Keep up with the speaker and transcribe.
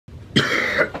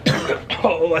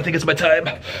Oh, I think it's my time.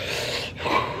 We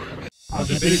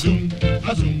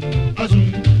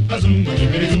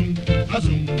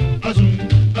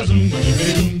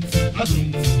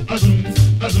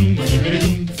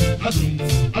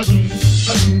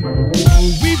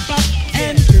bop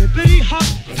and hippity hop,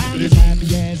 I'm as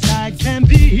happy as I can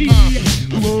be.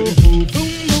 Whoa, boom,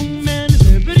 boom, and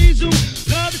hippity zoom.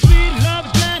 Love is sweet, love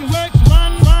is grand, works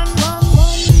one.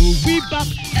 We bop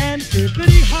and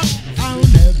hippity hop, I'll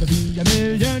never be a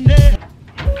millionaire.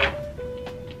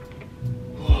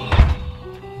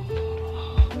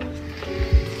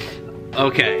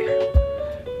 Okay.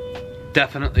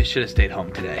 Definitely should have stayed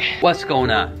home today. What's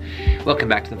going on? Welcome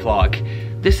back to the vlog.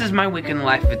 This is my week in the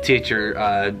life of a teacher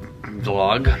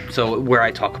vlog, so where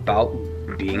I talk about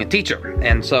being a teacher.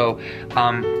 And so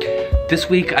this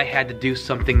week I had to do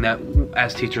something that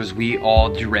as teachers we all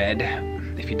dread.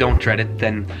 If you don't dread it,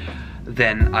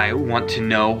 then I want to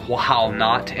know how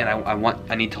not, and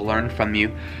I need to learn from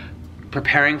you.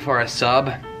 Preparing for a sub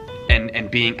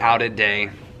and being out a day.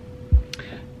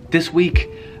 This week,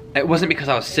 it wasn't because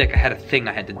I was sick. I had a thing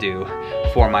I had to do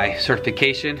for my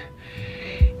certification.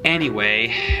 Anyway,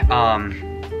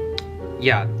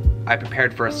 yeah, I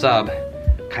prepared for a sub,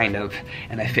 kind of,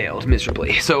 and I failed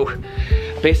miserably. So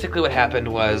basically what happened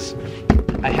was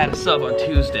I had a sub on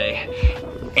Tuesday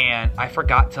and I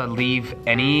forgot to leave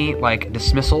any like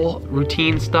dismissal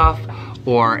routine stuff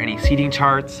or any seating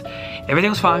charts.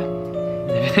 Everything was fine.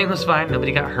 Everything was fine,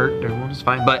 nobody got hurt, everyone was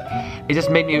fine, but it just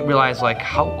made me realize like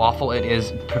how awful it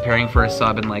is preparing for a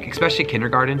sub in like, especially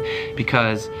kindergarten,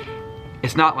 because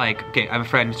it's not like, okay, I have a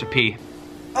friend, Mr. P.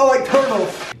 I like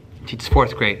turtles. Teaches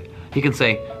 4th grade. He can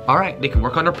say, all right, they can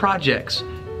work on their projects,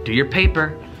 do your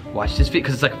paper, watch this video,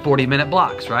 because it's like 40-minute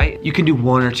blocks, right? You can do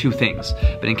 1 or 2 things,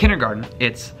 but in kindergarten,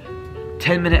 it's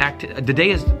 10-minute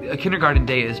a kindergarten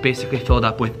day is basically filled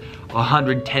up with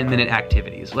 110-minute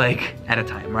activities, like at a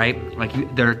time, right? Like you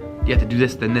have to do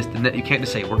this, then this, then that. You can't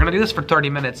just say, we're gonna do this for 30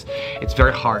 minutes. It's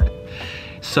very hard.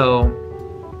 So,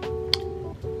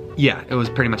 yeah, it was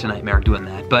pretty much a nightmare doing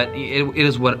that, but it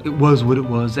was what it was,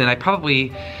 and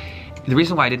the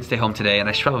reason why I didn't stay home today, and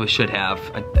I probably should have,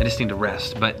 I just need to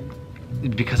rest, but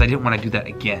because I didn't want to do that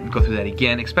again, go through that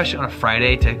again, especially on a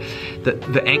Friday,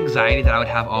 the anxiety that I would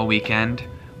have all weekend,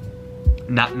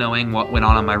 not knowing what went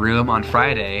on in my room on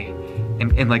Friday,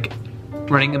 and like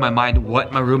running in my mind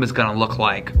what my room is gonna look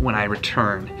like when I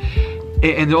return.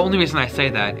 And the only reason I say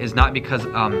that is not because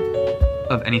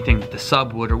of anything that the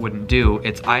sub would or wouldn't do,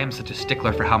 it's I am such a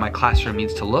stickler for how my classroom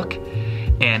needs to look.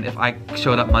 And if I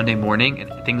showed up Monday morning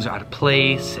and things are out of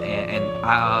place and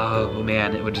oh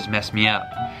man, it would just mess me up.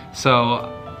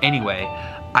 So anyway,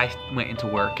 I went into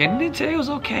work and today was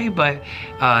okay, but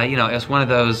you know, it's one of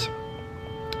those,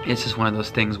 it's just one of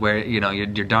those things where, you know, you're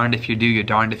darned if you do, you're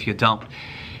darned if you don't.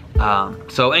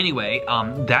 So anyway,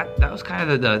 that was kind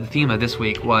of the theme of this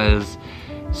week was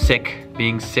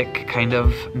being sick, kind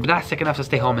of, not sick enough to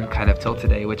stay home and kind of till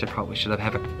today, which I probably should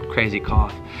have a crazy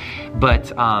cough. But,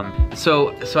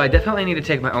 so I definitely need to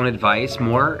take my own advice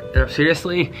more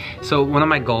seriously. So one of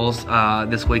my goals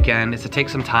this weekend is to take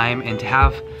some time and to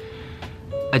have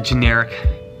a generic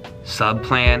sub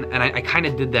plan. And I kind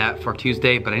of did that for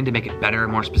Tuesday, but I need to make it better,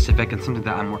 more specific, and something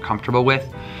that I'm more comfortable with.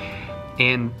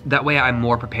 And that way I'm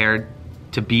more prepared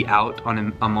to be out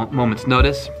on a moment's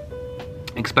notice.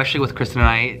 Especially with Kristen and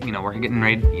I, you know, we're getting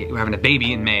ready, we're having a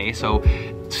baby in May, so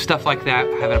stuff like that,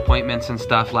 having appointments and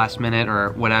stuff last minute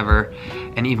or whatever,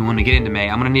 and even when we get into May,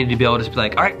 I'm gonna need to be able to just be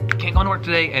like, all right, can't go to work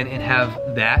today, and have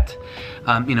that,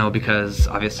 you know, because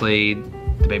obviously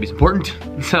the baby's important.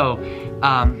 So,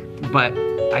 but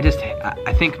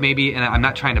I think maybe, and I'm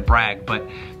not trying to brag, but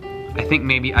I think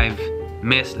maybe I've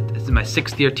missed, this is my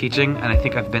 6th year teaching, and I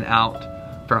think I've been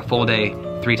out for a full day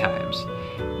 3 times.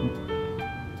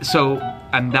 So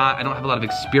I don't have a lot of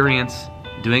experience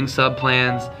doing sub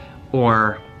plans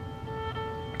or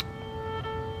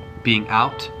being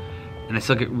out, and I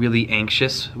still get really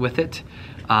anxious with it.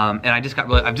 And I've just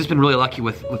been really lucky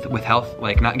with health,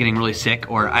 like not getting really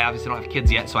sick, or I obviously don't have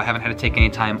kids yet, so I haven't had to take any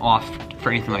time off for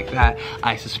anything like that.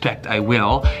 I suspect I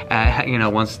will, you know,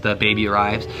 once the baby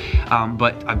arrives.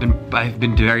 But I've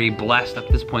been very blessed up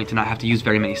to this point to not have to use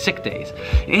very many sick days.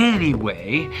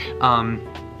 Anyway,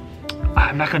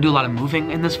 I'm not gonna do a lot of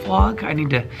moving in this vlog. I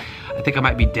think I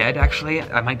might be dead actually.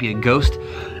 I might be a ghost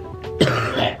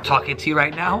talking to you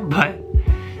right now, but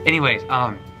anyways,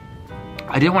 I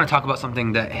did want to talk about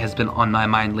something that has been on my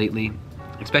mind lately,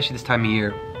 especially this time of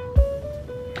year.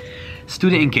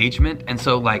 Student engagement, and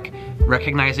so like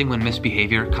recognizing when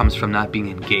misbehavior comes from not being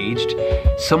engaged.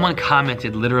 Someone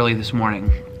commented literally this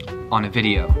morning on a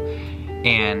video,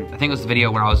 and I think it was the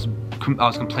video where I was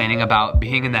was complaining about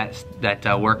being in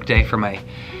that work day for my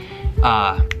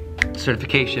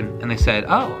certification, and they said,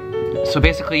 oh, so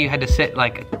basically you had to sit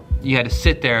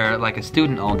there like a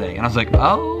student all day. And I was like,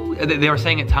 oh, they were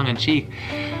saying it tongue in cheek,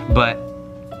 but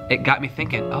it got me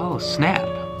thinking, oh snap,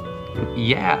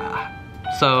 yeah.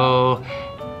 So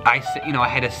I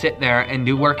had to sit there and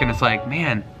do work, and it's like,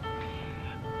 man,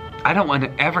 I don't want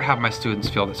to ever have my students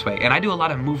feel this way. And I do a lot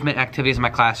of movement activities in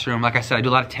my classroom. Like I said, I do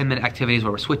a lot of 10-minute activities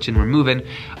where we're switching, we're moving.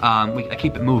 I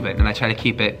keep it moving, and I try to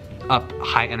keep it up,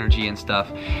 high energy and stuff.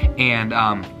 And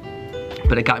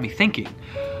but it got me thinking.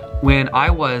 When I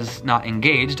was not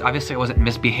engaged, obviously I wasn't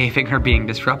misbehaving or being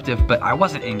disruptive, but I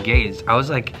wasn't engaged. I was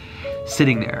like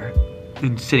sitting there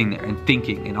and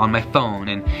thinking and on my phone,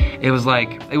 and it was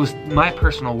my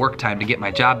personal work time to get my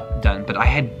job done, but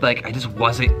I just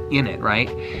wasn't in it, right?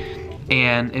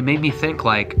 And it made me think,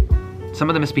 like, some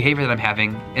of the misbehavior that I'm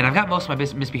having, and I've got most of my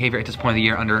misbehavior at this point of the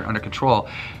year under control,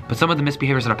 but some of the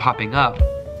misbehaviors that are popping up,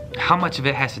 how much of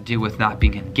it has to do with not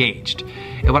being engaged?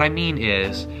 And what I mean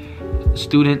is,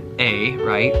 student A,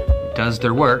 right, does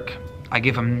their work, I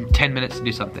give them 10 minutes to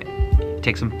do something. It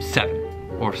takes them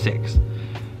 7 or 6.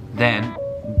 Then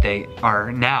they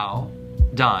are now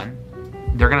done.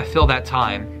 They're gonna fill that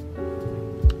time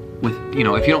with,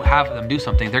 if you don't have them do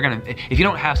something, if you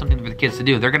don't have something for the kids to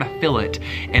do, they're gonna fill it.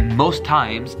 And most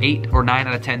times, 8 or 9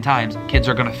 out of 10 times, kids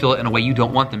are gonna fill it in a way you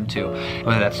don't want them to.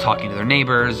 Whether that's talking to their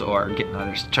neighbors, or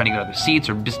trying to get other seats,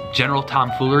 or just general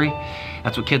tomfoolery.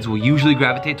 That's what kids will usually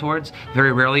gravitate towards.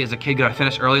 Very rarely is a kid gonna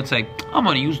finish early and say, I'm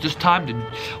gonna use this time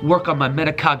to work on my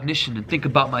metacognition and think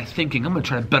about my thinking. I'm gonna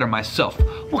try to better myself.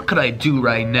 What could I do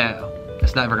right now?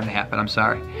 That's never gonna happen, I'm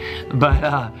sorry.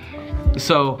 But,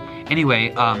 so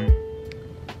anyway,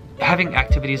 having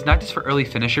activities, not just for early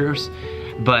finishers,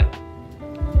 but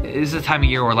this is a time of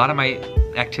year where a lot of my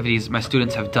activities my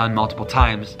students have done multiple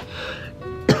times.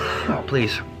 Oh,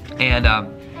 please. And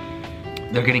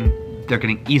they're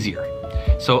getting easier.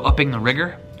 So upping the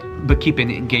rigor, but keeping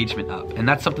the engagement up. And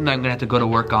that's something that I'm gonna have to go to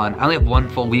work on. I only have 1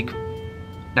 full week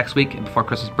next week, and before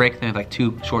Christmas break, then I have like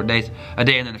 2 short days, a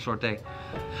day and then a short day.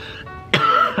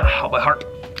 Oh, my heart.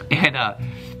 And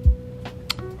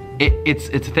it's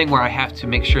a thing where I have to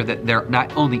make sure that they're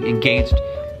not only engaged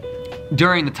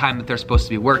during the time that they're supposed to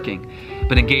be working,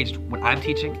 but engaged when I'm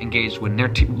teaching, engaged when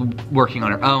they're working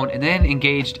on their own, and then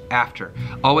engaged after.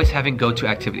 Always having go-to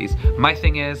activities. My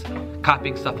thing is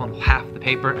copying stuff on half the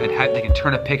paper, and they can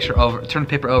turn the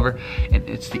paper over, and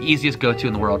it's the easiest go-to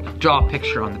in the world. Draw a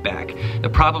picture on the back. The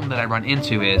problem that I run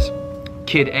into is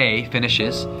kid A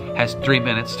finishes, has 3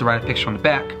 minutes to write a picture on the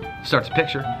back, starts a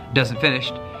picture, doesn't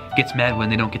finish, gets mad when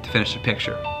they don't get to finish the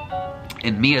picture.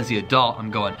 And me as the adult,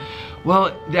 I'm going,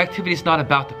 well, the activity's not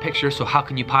about the picture, so how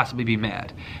can you possibly be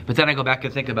mad? But then I go back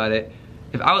and think about it.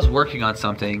 If I was working on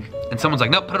something and someone's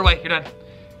like, nope, put it away, you're done.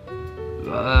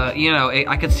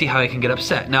 I could see how I can get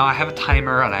upset. Now I have a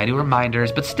timer and I do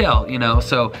reminders, but still,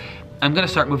 so I'm gonna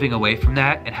start moving away from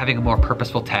that and having a more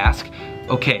purposeful task.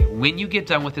 Okay, when you get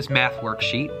done with this math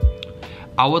worksheet,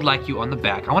 I would like you on the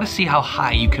back. I wanna see how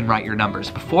high you can write your numbers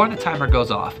before the timer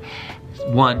goes off.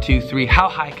 1, 2, 3, how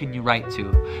high can you write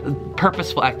to?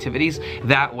 Purposeful activities,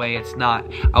 that way it's not,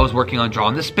 I was working on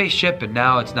drawing this spaceship and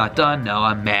now it's not done, now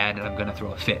I'm mad and I'm gonna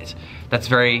throw a fit. That's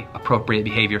very appropriate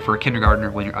behavior for a kindergartner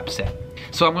when you're upset.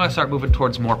 So I'm gonna start moving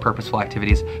towards more purposeful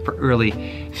activities for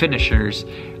early finishers.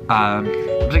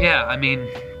 But yeah, I mean,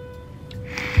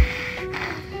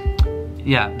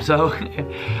 yeah, so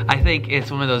I think it's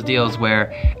one of those deals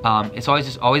where it's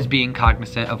always being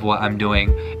cognizant of what I'm doing,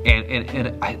 and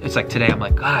it's like today I'm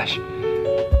like, gosh, a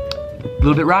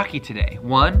little bit rocky today.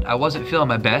 1, I wasn't feeling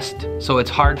my best, so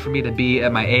it's hard for me to be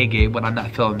at my A game when I'm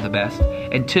not feeling the best.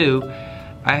 And 2,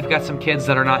 I've got some kids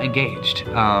that are not engaged,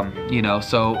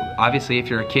 so obviously if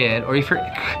you're a kid, or if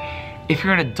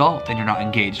you're an adult and you're not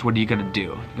engaged, what are you gonna do?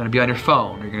 You're gonna be on your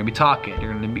phone, or you're gonna be talking,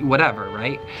 you're gonna be whatever,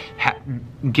 right?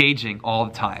 Engaging all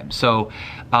the time. So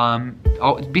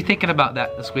be thinking about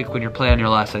that this week when you're planning your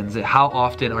lessons. How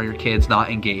often are your kids not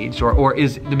engaged? Or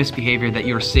is the misbehavior that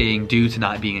you're seeing due to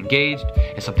not being engaged?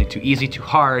 Is something too easy, too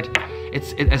hard?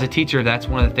 As a teacher, that's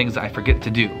one of the things that I forget to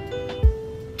do.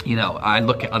 I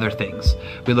look at other things.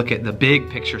 We look at the big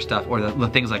picture stuff, or the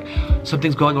things like,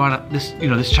 something's going on,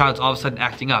 this child's all of a sudden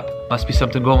acting up. Must be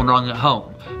something going wrong at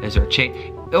home. Is there a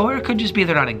change? Or it could just be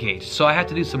they're not engaged. So I had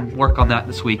to do some work on that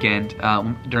this weekend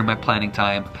during my planning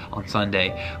time on Sunday,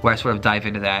 where I sort of dive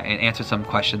into that and answer some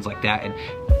questions like that and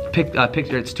pick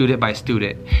it student by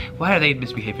student. Why are they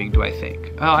misbehaving, do I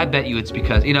think? Oh, I bet you it's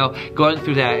because, going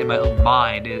through that in my own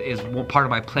mind is part of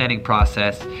my planning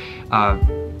process.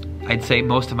 I'd say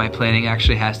most of my planning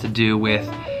actually has to do with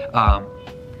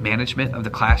management of the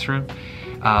classroom.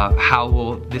 How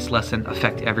will this lesson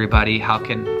affect everybody? How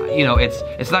can, you know,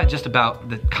 it's not just about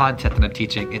the content that I'm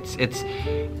teaching, it's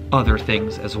other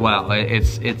things as well.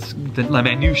 It's the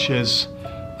minutiae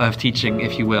of teaching,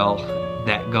 if you will,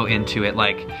 that go into it,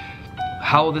 like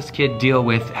how will this kid deal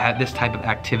with this type of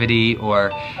activity,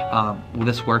 or will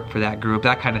this work for that group,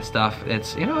 that kind of stuff.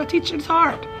 It's, you know, teaching's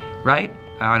hard, right?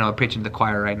 I know I'm preaching to the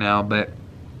choir right now, but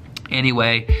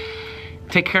anyway,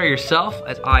 take care of yourself,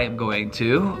 as I am going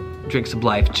to. Drink some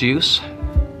life juice,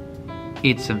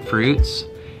 eat some fruits,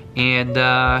 and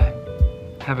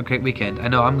have a great weekend. I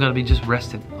know I'm gonna be just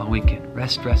resting all weekend.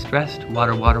 Rest, rest, rest.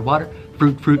 Water, water, water.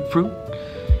 Fruit, fruit, fruit.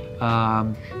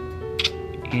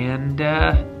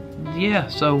 Yeah,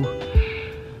 so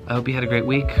I hope you had a great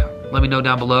week. Let me know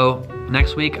down below.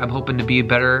 Next week, I'm hoping to be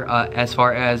better as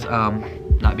far as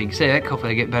not being sick.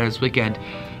 Hopefully I get better this weekend.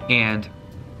 And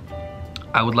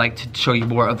I would like to show you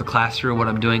more of the classroom, what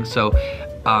I'm doing. So,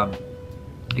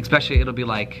 especially it'll be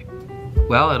like,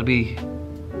 well, it'll be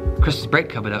Christmas break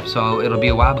coming up, so it'll be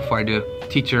a while before I do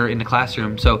teacher in the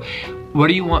classroom. So what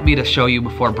do you want me to show you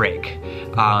before break?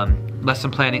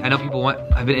 Lesson planning. I know people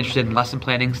have been interested in lesson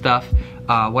planning stuff.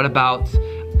 What about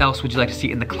else would you like to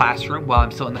see in the classroom while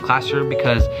I'm still in the classroom?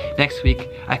 Because next week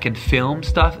I can film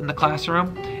stuff in the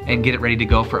classroom and get it ready to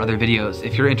go for other videos.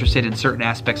 If you're interested in certain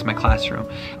aspects of my classroom,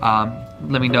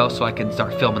 let me know so I can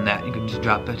start filming that. You can just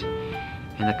drop it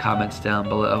in the comments down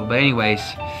below. But anyways,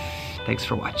 thanks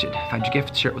for watching. Find your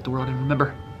gift, share it with the world, and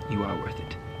remember, you are worth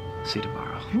it. See you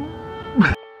tomorrow.